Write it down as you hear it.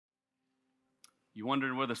You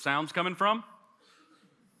wondering where the sound's coming from?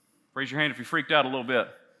 Raise your hand if you freaked out a little bit.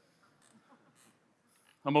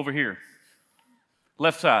 I'm over here.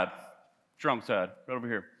 Left side, drum side, right over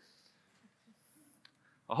here.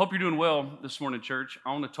 I hope you're doing well this morning, church.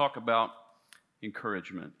 I want to talk about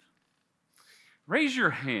encouragement. Raise your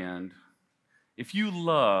hand if you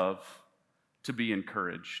love to be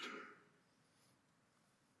encouraged.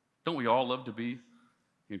 Don't we all love to be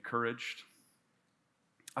encouraged?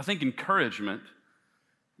 I think encouragement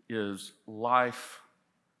is life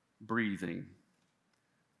breathing.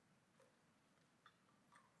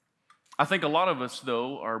 I think a lot of us,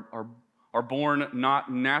 though, are born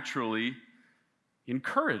not naturally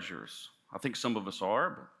encouragers. I think some of us are,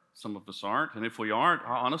 but some of us aren't. And if we aren't,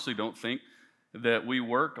 I honestly don't think that we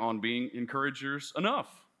work on being encouragers enough.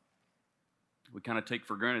 We kind of take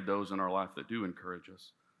for granted those in our life that do encourage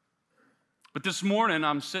us. But this morning,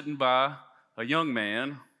 I'm sitting by a young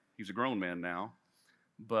man. He's a grown man now,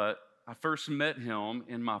 but I first met him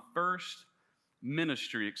in my first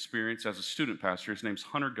ministry experience as a student pastor. His name's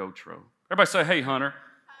Hunter Gotro. Everybody say, hey, Hunter.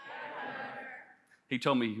 Hi, Hunter. He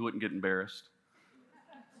told me he wouldn't get embarrassed.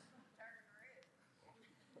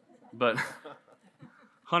 But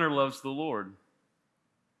Hunter loves the Lord,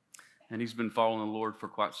 and he's been following the Lord for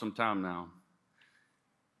quite some time now.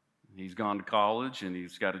 He's gone to college, and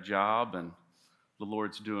he's got a job, and the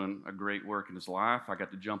Lord's doing a great work in his life. I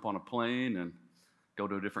got to jump on a plane and go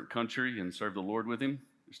to a different country and serve the Lord with him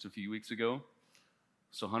just a few weeks ago.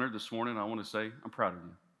 So, Hunter, this morning I want to say I'm proud of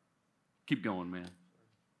you. Keep going, man.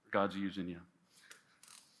 God's using you.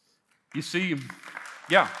 You see,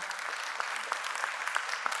 yeah.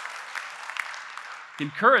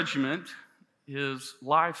 Encouragement is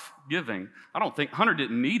life-giving. I don't think Hunter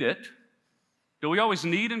didn't need it. Do we always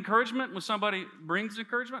need encouragement when somebody brings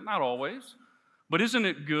encouragement? Not always. But isn't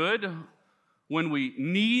it good when we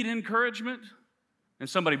need encouragement and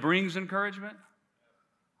somebody brings encouragement?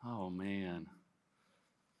 Oh, man.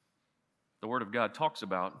 The Word of God talks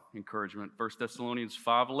about encouragement. 1 Thessalonians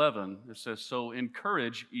 5:11, it says, so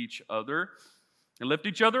encourage each other and lift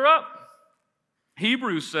each other up.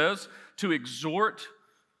 Hebrews says to exhort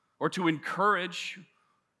or to encourage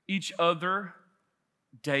each other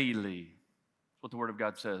daily. That's what the Word of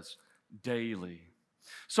God says, daily.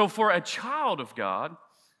 So for a child of God,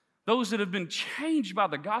 those that have been changed by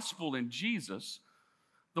the gospel in Jesus,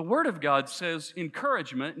 the Word of God says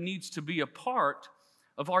encouragement needs to be a part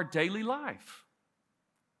of our daily life.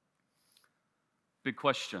 Big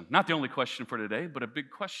question. Not the only question for today, but a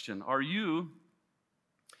big question. Are you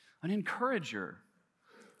an encourager?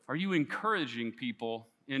 Are you encouraging people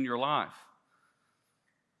in your life?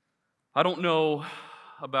 I don't know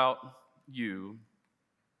about you,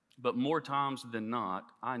 but more times than not,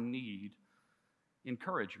 I need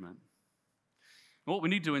encouragement. And what we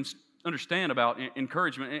need to understand about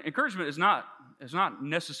encouragement is not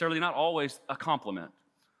necessarily, not always a compliment.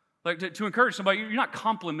 Like to encourage somebody, you're not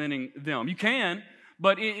complimenting them. You can,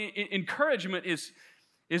 but encouragement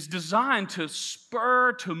is designed to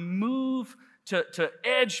spur, to move, to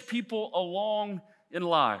edge people along in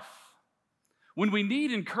life. When we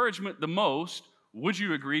need encouragement the most, would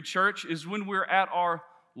you agree, church, is when we're at our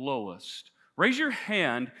lowest. Raise your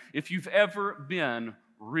hand if you've ever been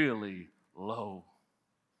really low.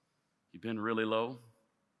 You've been really low?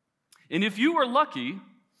 And if you were lucky,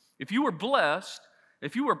 if you were blessed,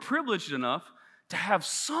 if you were privileged enough to have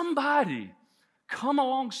somebody come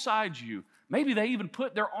alongside you, maybe they even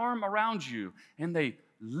put their arm around you and they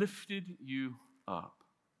lifted you up.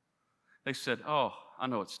 They said, oh, I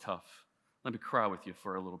know it's tough. Let me cry with you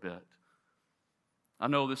for a little bit. I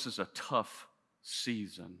know this is a tough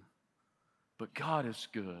season, but God is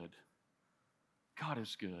good. God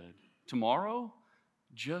is good. Tomorrow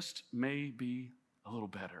just may be a little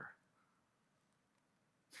better.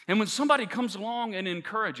 And when somebody comes along and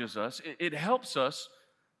encourages us, it helps us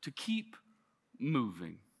to keep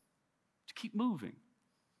moving. To keep moving.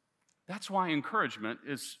 That's why encouragement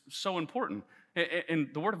is so important. And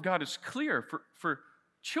the Word of God is clear for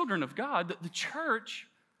children of God that the church,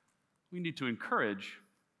 we need to encourage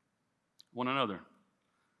one another.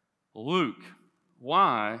 Luke,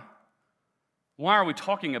 why are we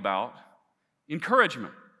talking about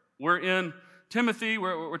encouragement? We're in Timothy,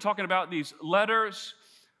 we're talking about these letters.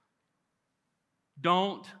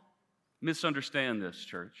 Don't misunderstand this,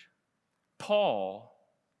 church. Paul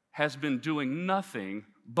has been doing nothing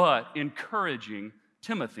but encouraging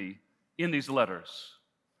Timothy in these letters.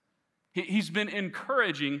 He's been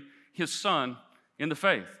encouraging his son in the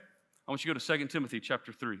faith. I want you to go to 2 Timothy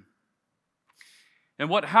chapter 3. And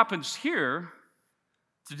what happens here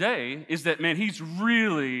today is that, man, he's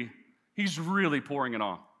really pouring it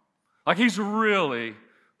on. Like he's really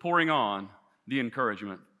pouring on the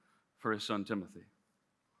encouragement for his son Timothy.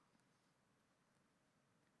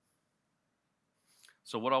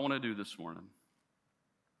 So what I want to do this morning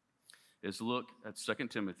is look at 2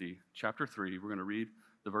 Timothy chapter 3. We're going to read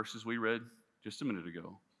the verses we read just a minute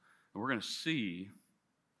ago. And we're going to see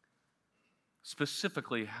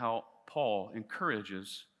specifically how Paul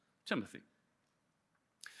encourages Timothy.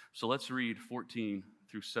 So let's read 14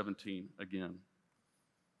 through 17 again.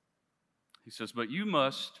 He says, "But you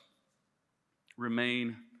must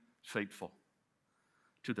remain faithful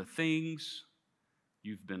to the things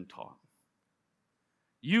you've been taught.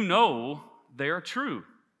 You know they are true,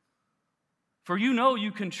 for you know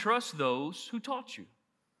you can trust those who taught you.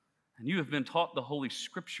 And you have been taught the Holy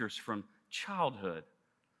Scriptures from childhood,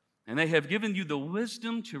 and they have given you the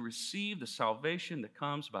wisdom to receive the salvation that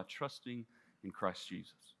comes by trusting in Christ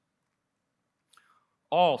Jesus.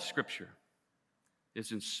 All Scripture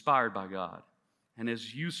is inspired by God and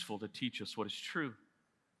is useful to teach us what is true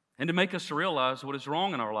and to make us realize what is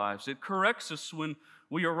wrong in our lives. It corrects us when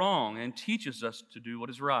we are wrong and teaches us to do what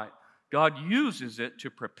is right. God uses it to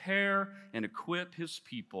prepare and equip His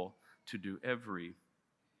people to do every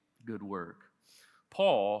good work."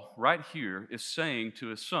 Paul, right here, is saying to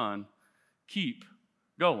his son, keep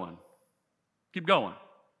going. Keep going.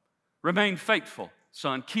 Remain faithful,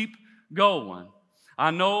 son. Keep going. I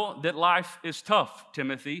know that life is tough,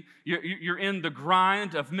 Timothy. You're in the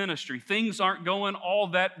grind of ministry. Things aren't going all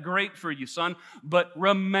that great for you, son, but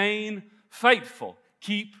remain faithful.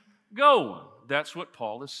 Keep going. That's what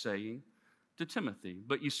Paul is saying to Timothy.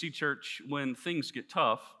 But you see, church, when things get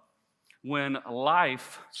tough, when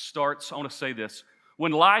life starts, I want to say this,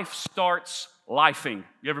 when life starts lifing.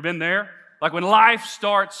 You ever been there? Like when life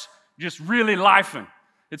starts just really lifing.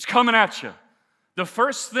 It's coming at you. The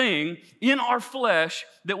first thing in our flesh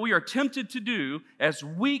that we are tempted to do as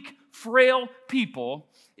weak, frail people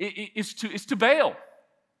is to bail.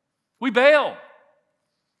 We bail.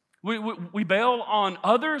 We bail on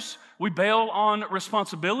others. We bail on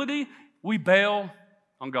responsibility. We bail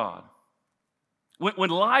on God.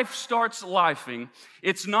 When life starts lifing,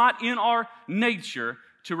 it's not in our nature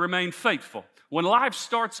to remain faithful. When life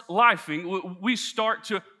starts lifing, we start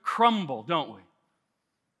to crumble, don't we?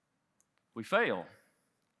 We fail.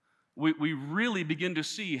 We really begin to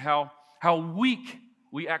see how weak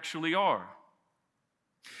we actually are.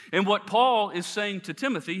 And what Paul is saying to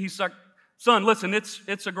Timothy, he's like, son, listen,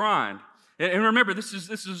 it's a grind. And remember, this is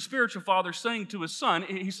a spiritual father saying to his son,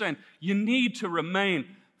 he's saying, you need to remain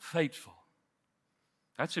faithful.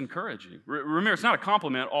 That's encouraging. Remember, it's not a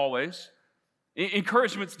compliment always.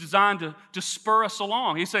 Encouragement's designed to spur us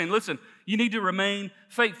along. He's saying, listen, you need to remain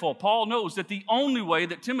faithful. Paul knows that the only way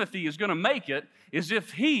that Timothy is going to make it is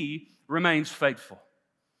if he remains faithful.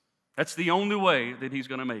 That's the only way that he's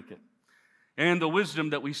going to make it. And the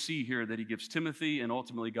wisdom that we see here that he gives Timothy and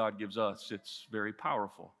ultimately God gives us, it's very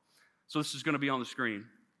powerful. So this is going to be on the screen.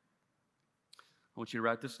 I want you to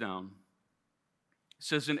write this down. It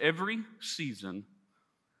says, in every season,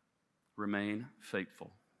 remain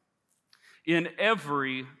faithful. In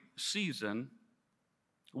every season,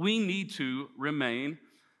 we need to remain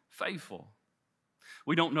faithful.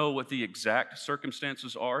 We don't know what the exact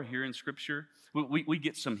circumstances are here in Scripture. We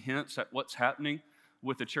get some hints at what's happening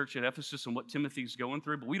with the church at Ephesus and what Timothy's going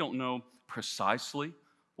through, but we don't know precisely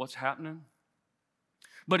what's happening.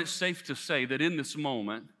 But it's safe to say that in this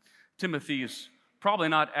moment, Timothy is probably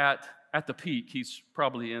not at the peak. He's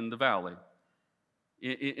probably in the valley,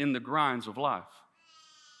 in the grinds of life.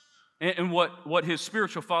 And what his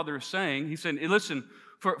spiritual father is saying, he's saying, listen,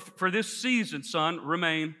 for this season, son,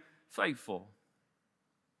 remain faithful.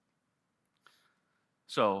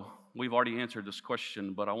 So, we've already answered this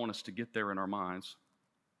question, but I want us to get there in our minds.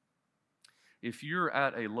 If you're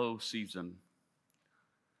at a low season,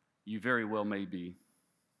 you very well may be.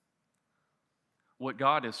 What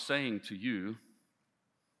God is saying to you,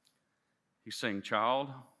 He's saying, child,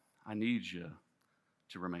 I need you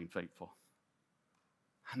to remain faithful.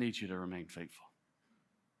 I need you to remain faithful.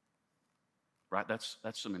 Right? That's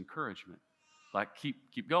some encouragement. Like,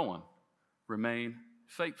 keep going. Remain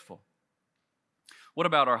faithful. What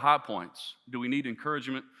about our high points? Do we need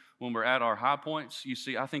encouragement when we're at our high points? You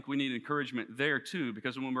see, I think we need encouragement there too,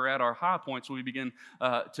 because when we're at our high points, we begin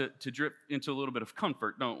to drip into a little bit of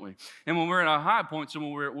comfort, don't we? And when we're at our high points and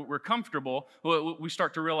when we're comfortable, we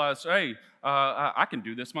start to realize, hey, I can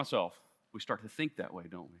do this myself. We start to think that way,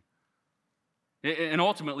 don't we? And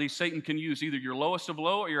ultimately, Satan can use either your lowest of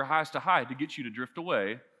low or your highest of high to get you to drift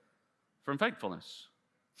away from faithfulness.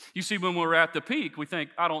 You see, when we're at the peak, we think,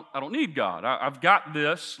 I don't need God. I've got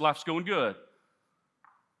this. Life's going good.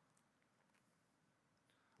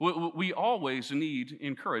 We always need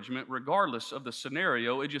encouragement, regardless of the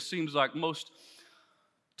scenario. It just seems like most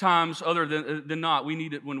times, other than not, we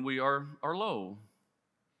need it when we are low.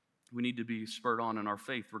 We need to be spurred on in our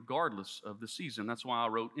faith, regardless of the season. That's why I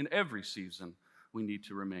wrote, in every season, we need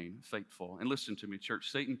to remain faithful. And listen to me, church.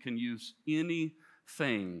 Satan can use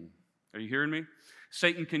anything. Are you hearing me?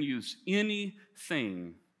 Satan can use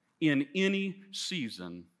anything in any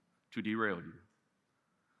season to derail you.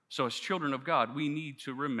 So as children of God, we need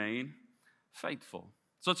to remain faithful.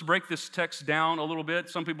 So let's break this text down a little bit.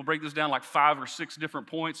 Some people break this down like 5 or 6 different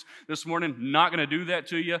points this morning. Not going to do that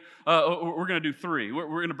to you. We're going to do 3. We're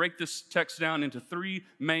going to break this text down into 3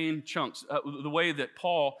 main chunks. The way that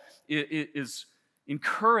Paul is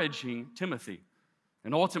encouraging Timothy.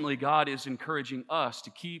 And ultimately, God is encouraging us to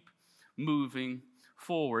keep moving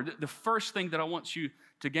forward. The first thing that I want you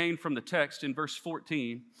to gain from the text in verse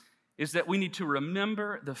 14 is that we need to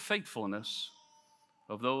remember the faithfulness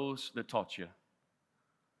of those that taught you.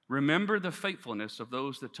 Remember the faithfulness of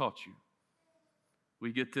those that taught you.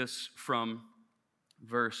 We get this from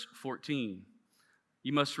verse 14.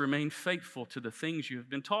 You must remain faithful to the things you have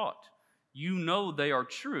been taught. You know they are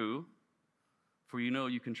true, for you know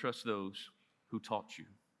you can trust those who taught you.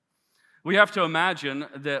 We have to imagine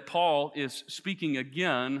that Paul is speaking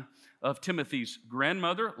again of Timothy's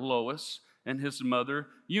grandmother, Lois, and his mother,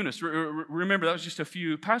 Eunice. Remember, that was just a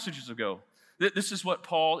few passages ago. This is what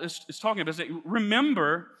Paul is talking about.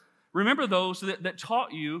 Remember those that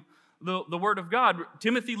taught you the Word of God.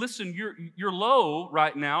 Timothy, listen, you're low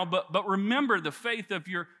right now, but remember the faith of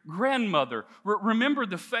your grandmother. Remember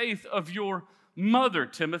the faith of your mother,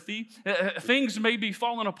 Timothy. Things may be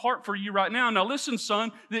falling apart for you right now. Now listen,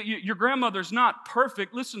 son, your grandmother's not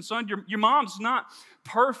perfect. Listen, son, your mom's not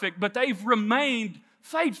perfect, but they've remained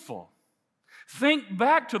faithful. Think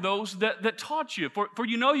back to those that taught you, for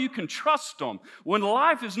you know you can trust them. When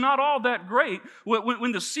life is not all that great,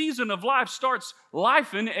 when the season of life starts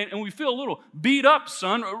lifing and we feel a little beat up,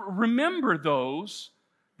 son, remember those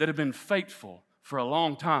that have been faithful for a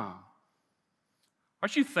long time.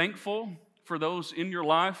 Aren't you thankful for those in your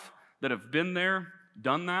life that have been there,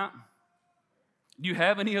 done that? Do you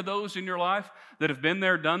have any of those in your life that have been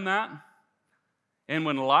there, done that? And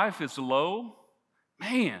when life is low,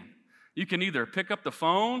 man, you can either pick up the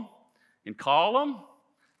phone and call them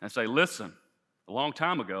and say, listen, a long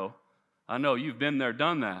time ago, I know you've been there,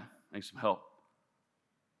 done that. I need some help.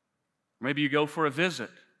 Maybe you go for a visit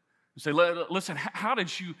and say, listen, how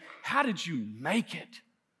did you make it?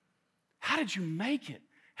 How did you make it?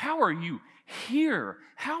 How are you here?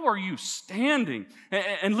 How are you standing?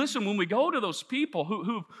 And listen, when we go to those people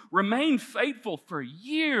who've remained faithful for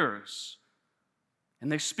years,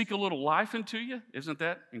 and they speak a little life into you, isn't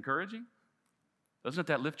that encouraging? Doesn't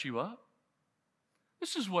that lift you up?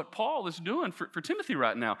 This is what Paul is doing for Timothy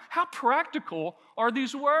right now. How practical are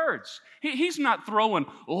these words? He's not throwing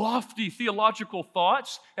lofty theological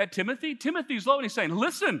thoughts at Timothy. Timothy's low and he's saying,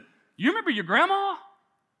 listen, you remember your grandma?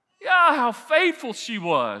 Yeah, how faithful she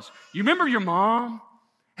was. You remember your mom?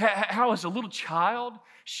 How as a little child,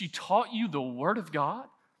 she taught you the Word of God?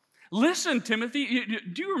 Listen, Timothy,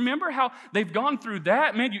 do you remember how they've gone through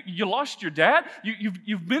that? Man, you lost your dad.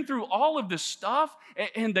 You've been through all of this stuff,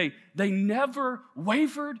 and they never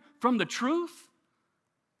wavered from the truth.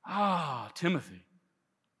 Timothy,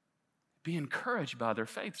 be encouraged by their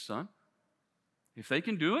faith, son. If they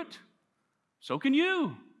can do it, so can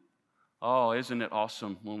you. Oh, isn't it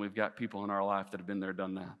awesome when we've got people in our life that have been there,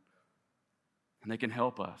 done that? And they can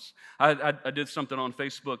help us. I did something on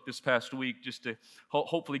Facebook this past week just to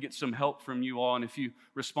hopefully get some help from you all. And if you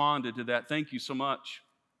responded to that, thank you so much.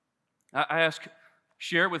 I asked,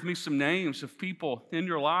 share with me some names of people in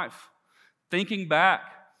your life, thinking back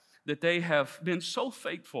that they have been so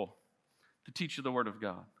faithful to teach you the Word of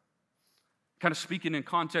God. Kind of speaking in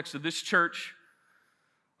context of this church,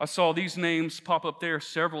 I saw these names pop up there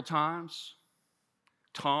several times.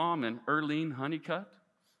 Tom and Erlene Honeycutt.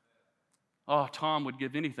 Oh, Tom would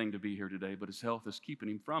give anything to be here today, but his health is keeping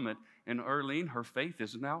him from it. And Erlene, her faith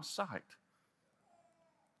is now sight.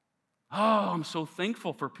 Oh, I'm so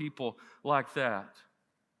thankful for people like that.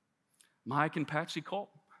 Mike and Patsy Colt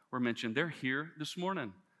were mentioned. They're here this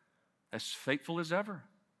morning, as faithful as ever.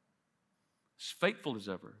 As faithful as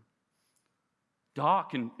ever.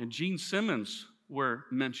 Doc and Gene Simmons were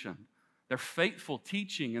mentioned. Their faithful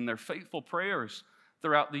teaching and their faithful prayers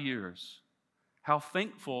throughout the years. How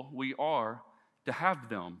thankful we are to have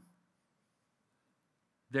them.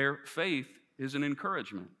 Their faith is an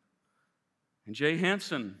encouragement. And Jay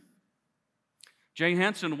Hansen. Jay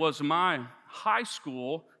Hansen was my high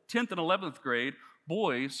school, 10th and 11th grade,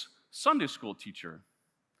 boys' Sunday school teacher.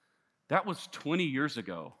 That was 20 years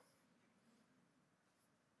ago.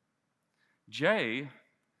 Jay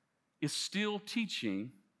is still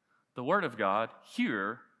teaching the Word of God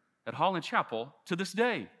here at Holland Chapel to this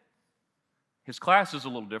day. His class is a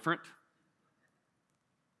little different,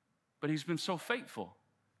 but he's been so faithful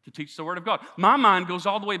to teach the Word of God. My mind goes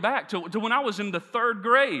all the way back to when I was in the 3rd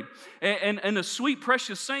grade, and a sweet,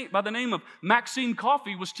 precious saint by the name of Maxine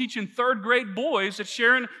Coffey was teaching 3rd grade boys at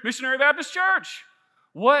Sharon Missionary Baptist Church.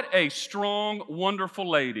 What a strong, wonderful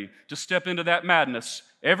lady to step into that madness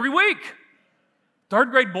every week.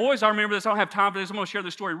 3rd grade boys, I remember this. I don't have time for this. I'm going to share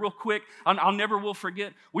this story real quick. I'll never will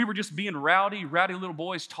forget. We were just being rowdy little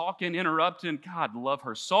boys talking, interrupting. God love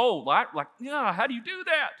her soul. Like, yeah, how do you do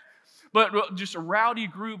that? But just a rowdy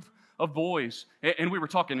group of boys. And we were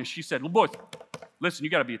talking, and she said, well, boys, listen, you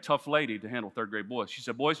got to be a tough lady to handle 3rd grade boys. She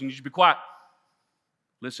said, boys, you need to be quiet.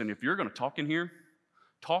 Listen, if you're going to talk in here,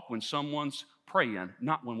 talk when someone's praying,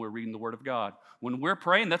 not when we're reading the Word of God. When we're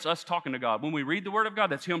praying, that's us talking to God. When we read the Word of God,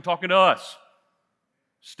 that's Him talking to us.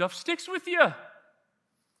 Stuff sticks with you.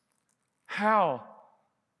 How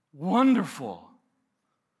wonderful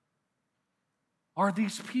are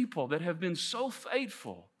these people that have been so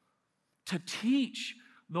faithful to teach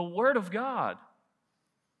the Word of God.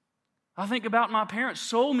 I think about my parents.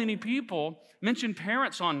 So many people mention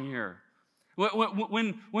parents on here.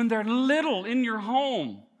 When they're little in your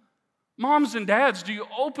home, moms and dads, do you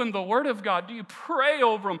open the Word of God? Do you pray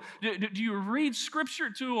over them? Do you read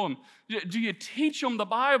Scripture to them? Do you teach them the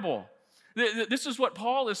Bible? This is what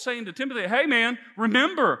Paul is saying to Timothy. Hey, man,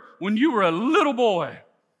 remember when you were a little boy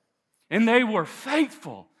and they were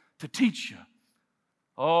faithful to teach you.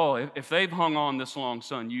 Oh, if they've hung on this long,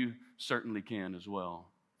 son, you certainly can as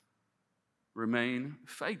well. Remain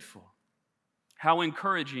faithful. How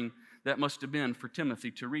encouraging that must have been for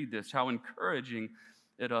Timothy to read this. How encouraging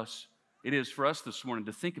it is for us this morning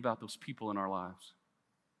to think about those people in our lives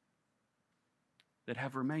that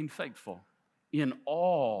have remained faithful in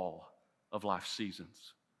all of life's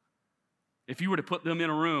seasons. If you were to put them in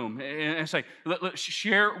a room and say,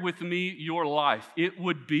 share with me your life, it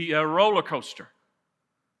would be a roller coaster.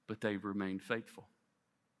 But they've remained faithful.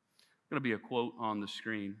 There's going to be a quote on the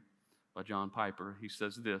screen by John Piper. He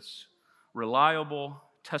says this: reliable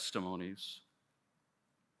testimonies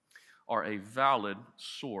are a valid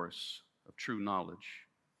source of true knowledge,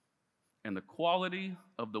 and the quality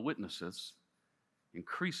of the witnesses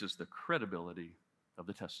increases the credibility of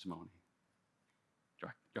the testimony.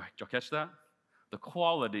 Did y'all catch that? The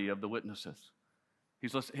quality of the witnesses.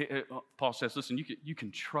 Paul says, listen, you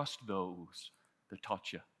can trust those that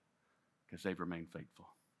taught you because they've remained faithful.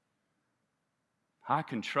 I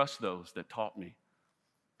can trust those that taught me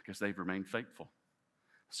because they've remained faithful.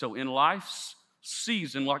 So in life's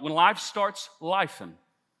season, like when life starts lifing,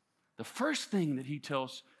 the first thing that he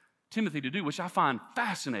tells Timothy to do, which I find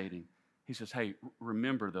fascinating, he says, hey,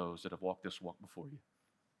 remember those that have walked this walk before you.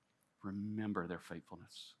 Remember their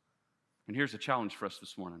faithfulness. And here's a challenge for us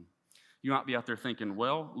this morning. You might be out there thinking,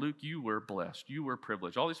 well, Luke, you were blessed. You were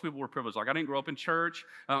privileged. All these people were privileged. Like, I didn't grow up in church.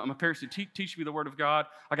 My parents didn't teach me the Word of God.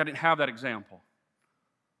 Like, I didn't have that example.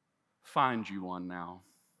 Find you one now.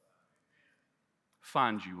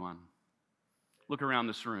 Find you one. Look around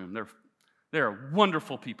this room. There are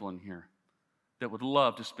wonderful people in here that would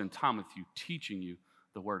love to spend time with you, teaching you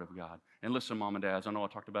the Word of God. And listen, mom and dads, I know I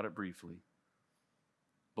talked about it briefly,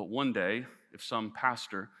 but one day, if some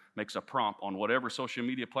pastor makes a prompt on whatever social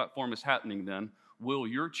media platform is happening then, will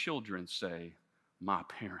your children say, my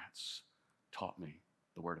parents taught me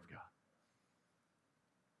the Word of God?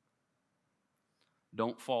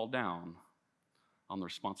 Don't fall down on the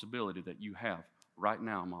responsibility that you have right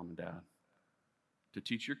now, mom and dad, to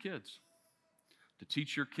teach your kids. To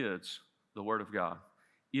teach your kids the Word of God.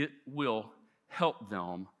 It will help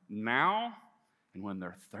them now and when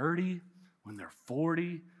they're 30, when they're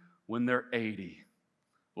 40, when they're 80.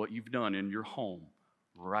 What you've done in your home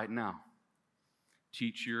right now.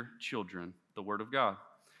 Teach your children the Word of God.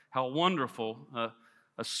 How wonderful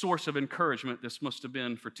a source of encouragement this must have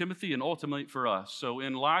been for Timothy and ultimately for us. So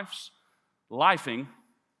in lifing,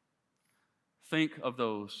 think of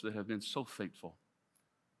those that have been so faithful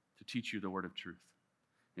to teach you the word of truth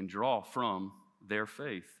and draw from their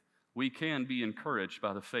faith. We can be encouraged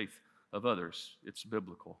by the faith of others. It's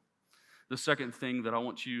biblical. The second thing that I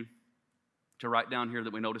want you to write down here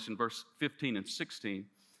that we notice in verse 15 and 16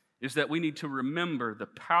 is that we need to remember the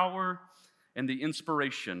power and the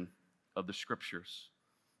inspiration of the Scriptures.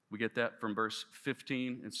 We get that from verse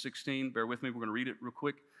 15 and 16. Bear with me, we're going to read it real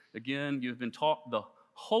quick. Again, you've been taught the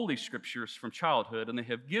Holy Scriptures from childhood, and they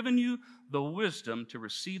have given you the wisdom to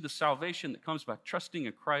receive the salvation that comes by trusting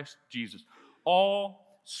in Christ Jesus.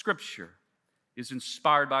 All Scripture is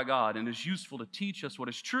inspired by God and is useful to teach us what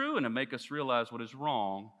is true and to make us realize what is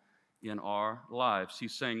wrong in our lives.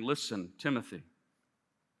 He's saying, listen, Timothy,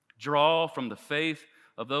 draw from the faith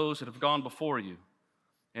of those that have gone before you,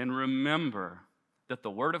 and remember that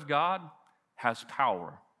the Word of God has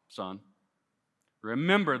power, son.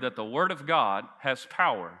 Remember that the Word of God has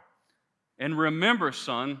power. And remember,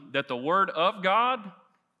 son, that the Word of God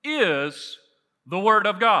is the Word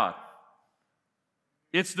of God.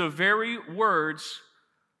 It's the very words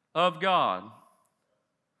of God.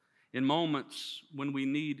 In moments when we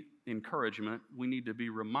need encouragement, we need to be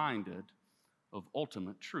reminded of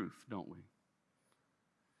ultimate truth, don't we?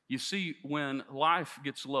 You see, when life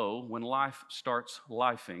gets low, when life starts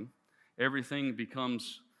lifing, everything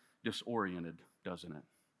becomes disoriented, doesn't it?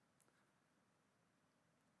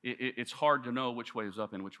 It's hard to know which way is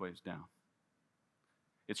up and which way is down.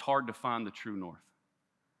 It's hard to find the true north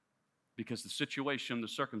because the situation, the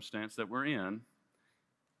circumstance that we're in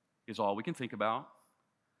is all we can think about.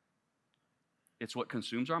 It's what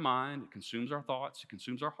consumes our mind, it consumes our thoughts, it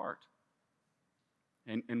consumes our heart.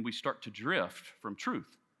 And we start to drift from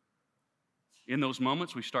truth. In those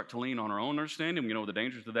moments, we start to lean on our own understanding. We know the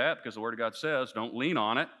dangers of that because the Word of God says, don't lean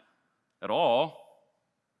on it at all.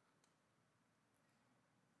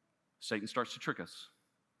 Satan starts to trick us,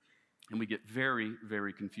 and we get very,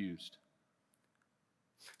 very confused.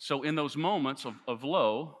 So in those moments of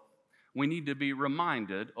low, we need to be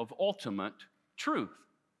reminded of ultimate truth.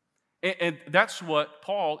 And that's what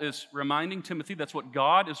Paul is reminding Timothy. That's what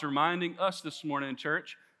God is reminding us this morning in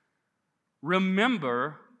church.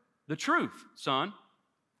 Remember the truth, son.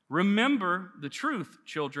 Remember the truth,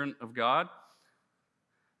 children of God,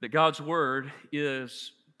 that God's Word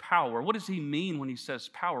is power. What does he mean when he says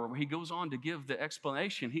power? He goes on to give the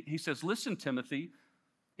explanation. He says, listen, Timothy,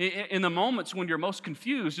 in the moments when you're most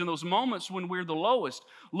confused, in those moments when we're the lowest,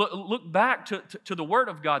 look back to the Word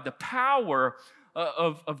of God, the power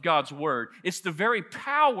of God's Word. It's the very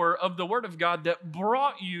power of the Word of God that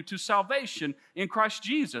brought you to salvation in Christ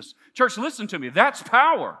Jesus. Church, listen to me. That's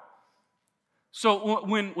power. So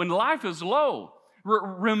when life is low,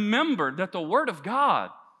 remember that the Word of God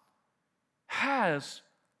has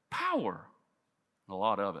power, a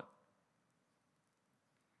lot of it.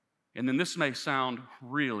 And then this may sound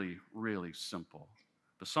really, really simple,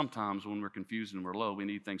 but sometimes when we're confused and we're low, we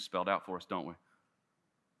need things spelled out for us, don't we?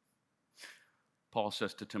 Paul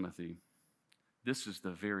says to Timothy, this is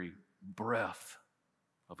the very breath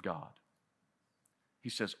of God. He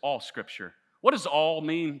says all Scripture. What does all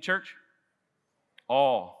mean, church?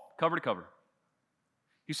 All, cover to cover.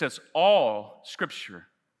 He says all Scripture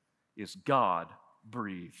is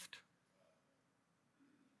God-breathed.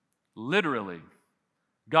 Literally,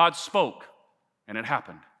 God spoke and it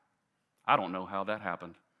happened. I don't know how that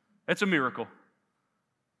happened. It's a miracle,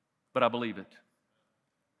 but I believe it.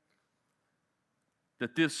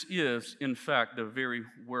 That this is, in fact, the very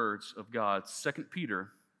words of God. 2 Peter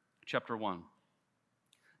chapter 1,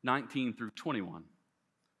 19 through 21.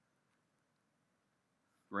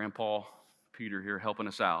 Grandpa Peter here helping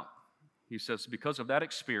us out. He says, because of that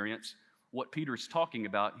experience, what Peter's talking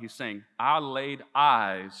about, he's saying, I laid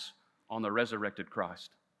eyes on the resurrected Christ.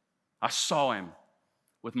 I saw him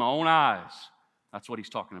with my own eyes. That's what he's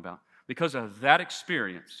talking about. Because of that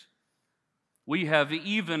experience, we have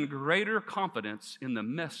even greater confidence in the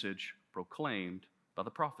message proclaimed by the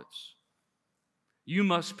prophets. You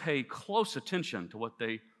must pay close attention to what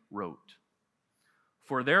they wrote,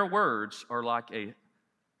 for their words are like a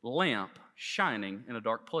lamp shining in a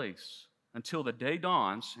dark place until the day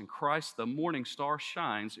dawns and Christ the morning star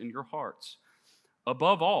shines in your hearts.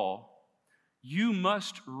 Above all, you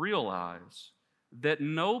must realize that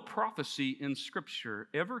no prophecy in Scripture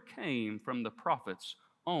ever came from the prophet's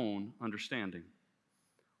own understanding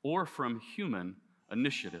or from human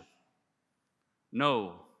initiative.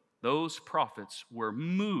 No, those prophets were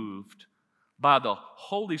moved by the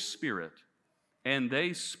Holy Spirit and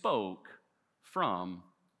they spoke from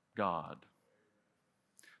God.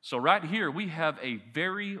 So right here we have a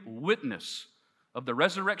very witness of the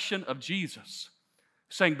resurrection of Jesus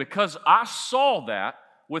saying, because I saw that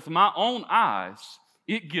with my own eyes,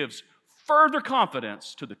 it gives further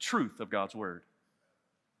confidence to the truth of God's Word.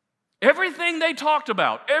 Everything they talked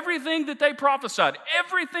about, everything that they prophesied,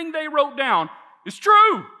 everything they wrote down is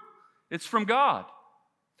true. It's from God.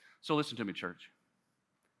 So listen to me, church.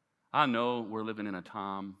 I know we're living in a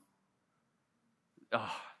time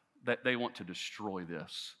that they want to destroy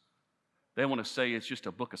this. They want to say it's just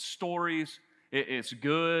a book of stories. It's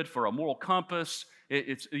good for a moral compass.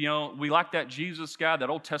 It's, we like that Jesus guy, that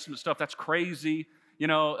Old Testament stuff. That's crazy.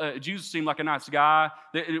 Jesus seemed like a nice guy.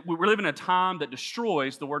 We're living in a time that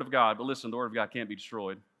destroys the Word of God. But listen, the Word of God can't be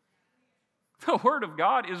destroyed. The Word of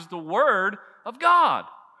God is the Word of God.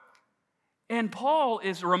 And Paul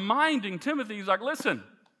is reminding Timothy, he's like, listen,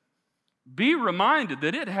 be reminded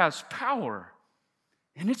that it has power,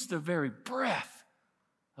 and it's the very breath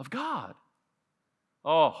of God.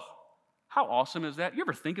 Oh, how awesome is that? You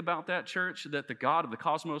ever think about that, church? That the God of the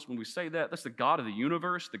cosmos, when we say that, that's the God of the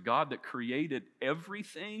universe, the God that created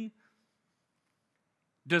everything,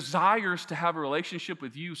 desires to have a relationship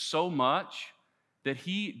with you so much that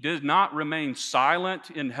He did not remain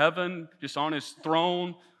silent in heaven, just on His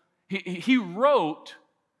throne. He wrote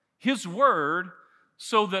His Word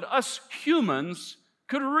so that us humans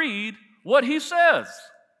could read what He says.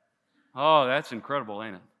 Oh, that's incredible,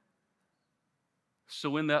 ain't it?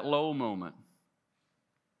 So in that low moment,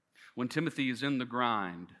 when Timothy is in the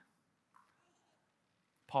grind,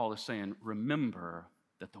 Paul is saying, remember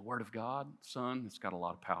that the Word of God, son, it's got a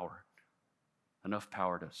lot of power, enough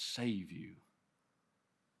power to save you.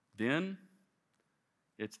 Then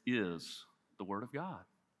it is the Word of God.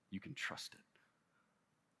 You can trust it.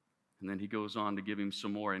 And then he goes on to give him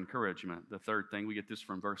some more encouragement. The third thing, we get this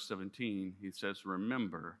from verse 17. He says,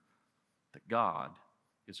 remember that God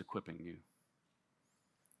is equipping you.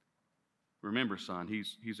 Remember, son,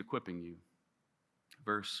 he's equipping you.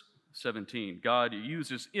 Verse 17, God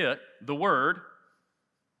uses it, the Word,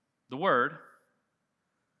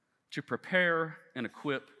 to prepare and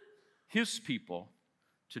equip His people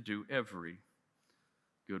to do every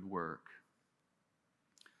good work.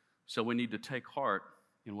 So we need to take heart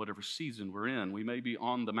in whatever season we're in. We may be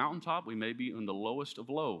on the mountaintop, we may be in the lowest of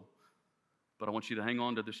low, but I want you to hang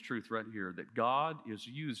on to this truth right here, that God is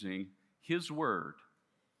using His Word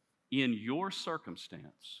in your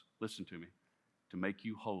circumstance, listen to me, to make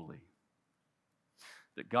you holy.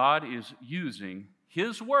 That God is using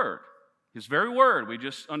His Word, His very Word. We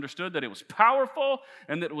just understood that it was powerful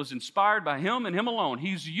and that it was inspired by Him and Him alone.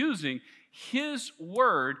 He's using His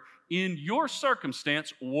Word in your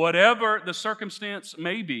circumstance, whatever the circumstance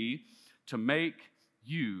may be, to make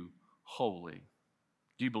you holy.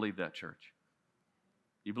 Do you believe that, church?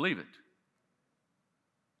 You believe it?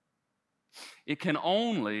 It can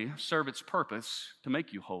only serve its purpose to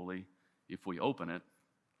make you holy if we open it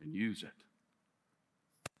and use it.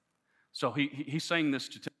 So he's saying this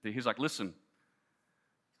to Timothy. He's like, listen.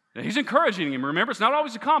 And he's encouraging him. Remember, it's not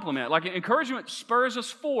always a compliment. Like encouragement spurs us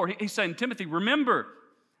forward. He's saying, Timothy, remember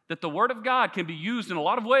that the Word of God can be used in a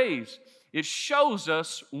lot of ways. It shows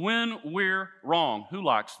us when we're wrong. Who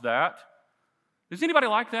likes that? Does anybody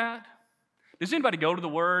like that? Does anybody go to the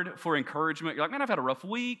Word for encouragement? You're like, man, I've had a rough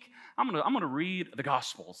week. I'm gonna read the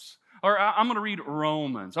Gospels. Or I'm going to read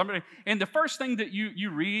Romans. And the first thing that you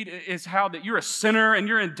read is how that you're a sinner and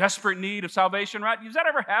you're in desperate need of salvation, right? Does that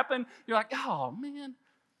ever happen? You're like, oh, man,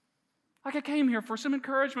 like I came here for some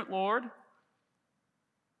encouragement, Lord.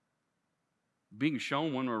 Being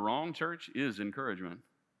shown when we're wrong, church, is encouragement.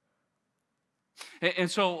 And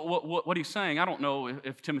so what he's saying, I don't know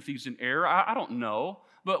if Timothy's in error. I don't know.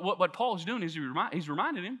 But what Paul's doing is he's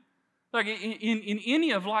reminding him, like in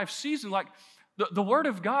any of life's seasons, like, the Word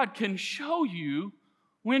of God can show you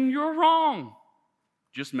when you're wrong.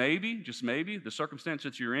 Just maybe, the circumstance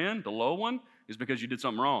that you're in, the low one, is because you did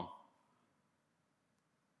something wrong.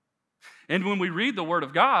 And when we read the Word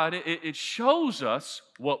of God, it shows us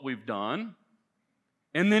what we've done,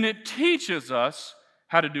 and then it teaches us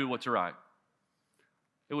how to do what's right.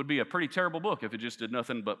 It would be a pretty terrible book if it just did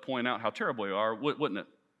nothing but point out how terrible we are, wouldn't it?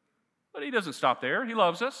 But He doesn't stop there. He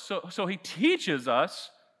loves us, so He teaches us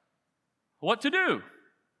what to do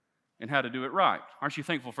and how to do it right. Aren't you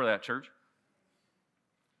thankful for that, church?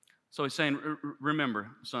 So he's saying, remember,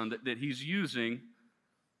 son, that he's using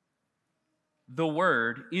the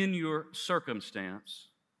Word in your circumstance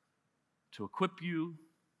to equip you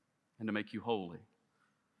and to make you holy.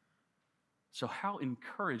 So how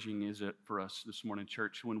encouraging is it for us this morning,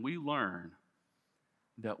 church, when we learn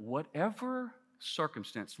that whatever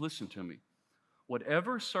circumstance, listen to me,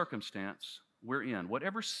 whatever circumstance we're in,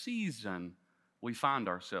 whatever season we find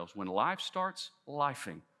ourselves, when life starts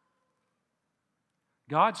lifing,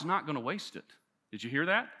 God's not going to waste it. Did you hear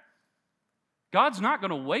that? God's not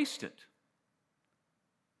going to waste it.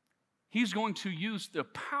 He's going to use the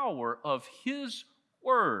power of His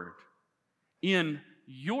Word in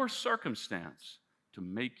your circumstance to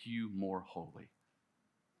make you more holy.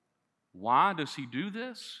 Why does He do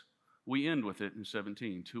this? We end with it in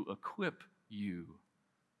 17, to equip you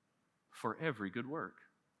for every good work.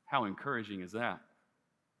 How encouraging is that?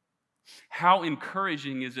 How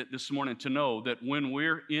encouraging is it this morning to know that when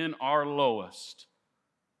we're in our lowest,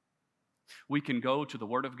 We can go to the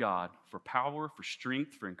Word of God for power, for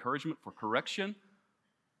strength, for encouragement, for correction.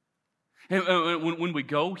 And when we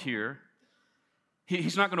go here,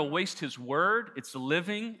 He's not going to waste His Word. It's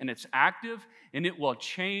living and it's active, and it will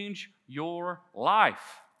change your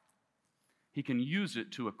life. He can use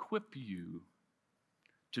it to equip you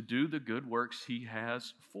to do the good works He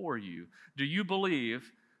has for you. Do you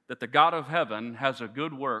believe that the God of heaven has a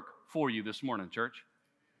good work for you this morning, church?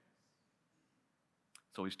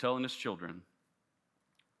 So He's telling His children,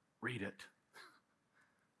 read it.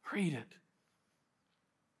 Read it.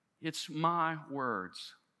 It's my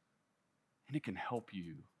words, and it can help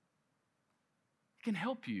you. It can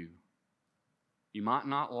help you. You might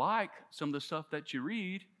not like some of the stuff that you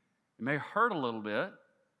read. It may hurt a little bit.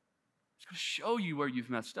 It's going to show you where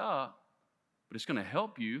you've messed up, but it's going to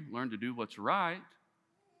help you learn to do what's right.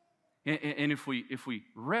 And if we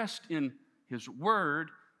rest in His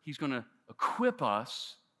Word, He's going to equip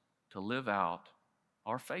us to live out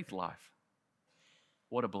our faith life.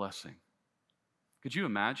 What a blessing. Could you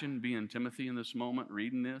imagine being Timothy in this moment,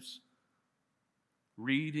 reading this?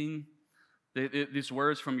 Reading these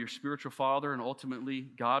words from your spiritual father and ultimately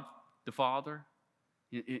God the Father,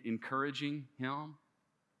 encouraging him.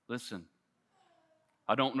 Listen,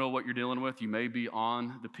 I don't know what you're dealing with. You may be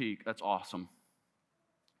on the peak. That's awesome.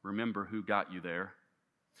 Remember who got you there.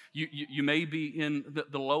 You may be in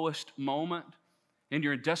the lowest moment and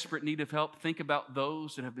you're in desperate need of help. Think about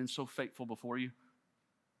those that have been so faithful before you.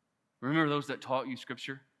 Remember those that taught you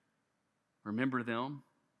Scripture. Remember them.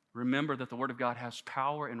 Remember that the Word of God has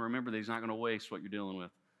power, and remember that He's not going to waste what you're dealing with.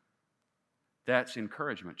 That's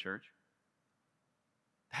encouragement, church.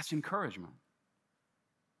 That's encouragement.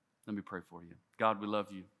 Let me pray for you. God, we love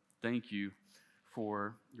you. Thank you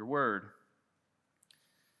for your Word.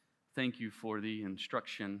 Thank you for the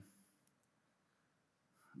instruction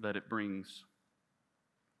that it brings.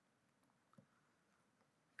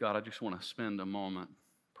 God, I just want to spend a moment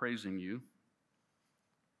praising you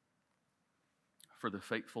for the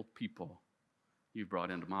faithful people you've brought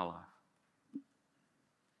into my life.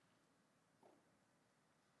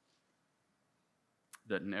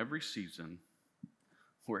 That in every season,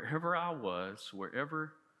 wherever I was,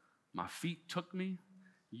 wherever my feet took me,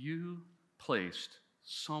 you placed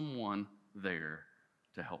someone there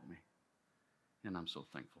to help me. And I'm so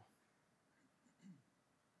thankful.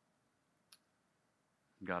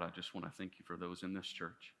 God, I just want to thank you for those in this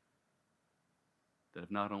church that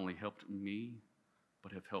have not only helped me,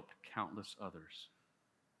 but have helped countless others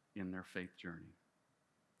in their faith journey.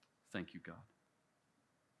 Thank you, God.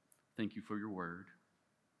 Thank you for your word,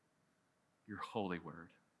 your holy word.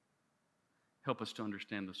 Help us to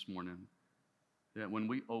understand this morning that when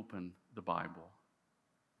we open the Bible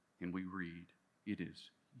and we read, it is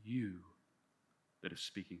you that is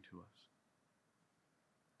speaking to us.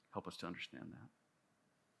 Help us to understand that.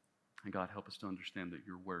 And God, help us to understand that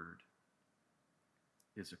your word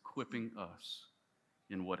is equipping us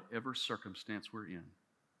in whatever circumstance we're in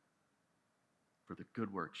for the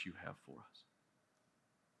good works you have for us.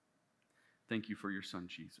 Thank you for your Son,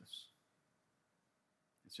 Jesus.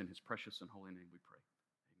 It's in His precious and holy name we pray.